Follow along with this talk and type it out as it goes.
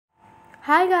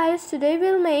Hi guys, today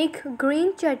we'll make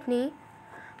green chutney.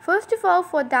 First of all,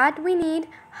 for that we need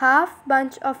half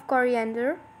bunch of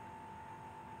coriander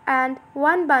and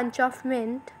 1 bunch of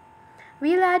mint.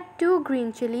 We'll add 2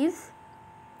 green chilies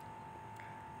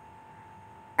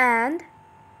and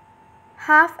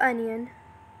half onion.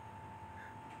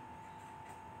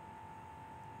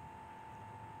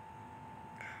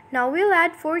 Now we'll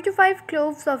add 4 to 5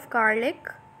 cloves of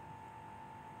garlic.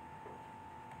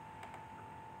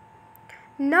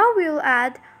 Now we'll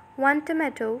add 1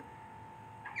 tomato,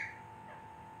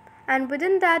 and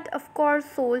within that, of course,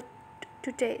 salt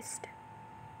to taste.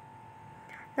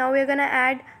 Now we're gonna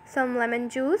add some lemon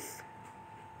juice.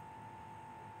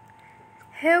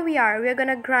 Here we are, we're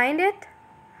gonna grind it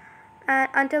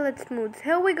until it's smooth.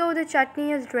 Here we go, the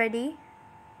chutney is ready.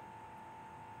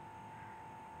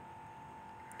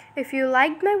 If you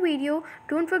liked my video,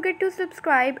 don't forget to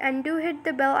subscribe and do hit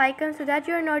the bell icon so that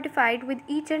you are notified with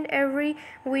each and every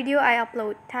video I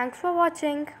upload. Thanks for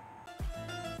watching.